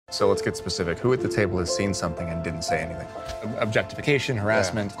So let's get specific. Who at the table has seen something and didn't say anything? Objectification,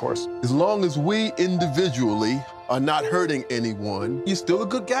 harassment. Yeah, of course. As long as we individually are not hurting anyone, you're still a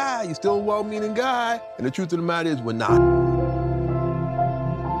good guy. You're still a well-meaning guy. And the truth of the matter is we're not.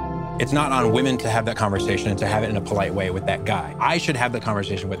 It's not on women to have that conversation and to have it in a polite way with that guy. I should have the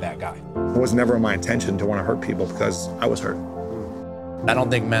conversation with that guy. It was never my intention to want to hurt people because I was hurt. I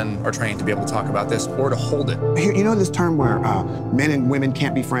don't think men are trained to be able to talk about this or to hold it. You know this term where men and women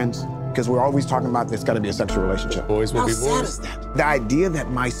can't be friends? Because we're always talking about there's got to be a sexual relationship. Boys will be boys. How sad is that? The idea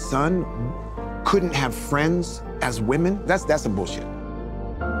that my son couldn't have friends as women, that's some bullshit.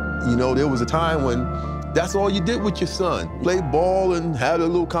 You know, there was a time when that's all you did with your son. Play ball and have a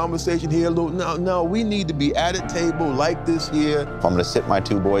little conversation here, a little. No, we need to be at a table like this here. If I'm gonna sit my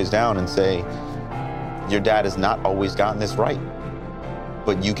two boys down and say, your dad has not always gotten this right,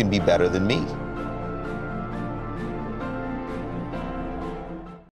 but you can be better than me.